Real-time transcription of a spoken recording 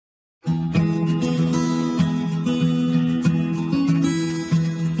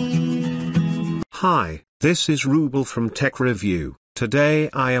Hi, this is Rubel from Tech Review. Today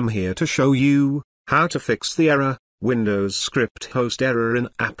I am here to show you how to fix the error, Windows script host error in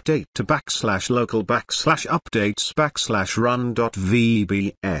AppData Local Updates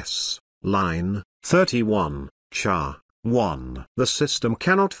Run.vbs, line 31, char 1. The system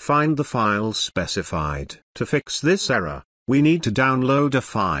cannot find the file specified. To fix this error, we need to download a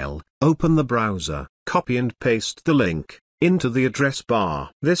file, open the browser, copy and paste the link into the address bar.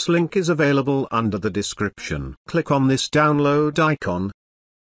 This link is available under the description. Click on this download icon.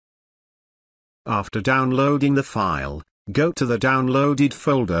 After downloading the file, go to the downloaded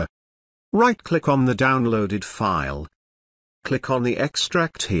folder. Right-click on the downloaded file. Click on the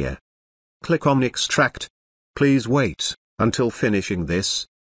extract here. Click on extract. Please wait until finishing this.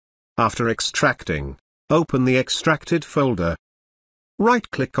 After extracting, open the extracted folder.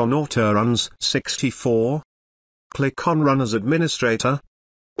 Right-click on Autoruns 64. Click on Run as Administrator.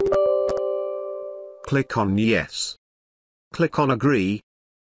 Click on Yes. Click on Agree.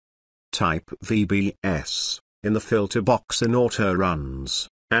 Type VBS in the filter box in Autoruns,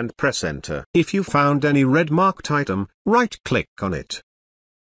 and press Enter. If you found any red marked item, right-click on it.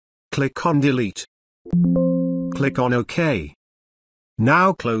 Click on Delete. Click on OK.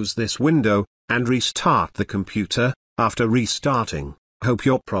 Now close this window, and restart the computer. After restarting, hope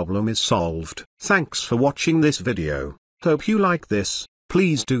your problem is solved. Thanks for watching this video. Hope you like this.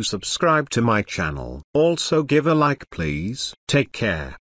 Please do subscribe to my channel. Also give a like please. Take care.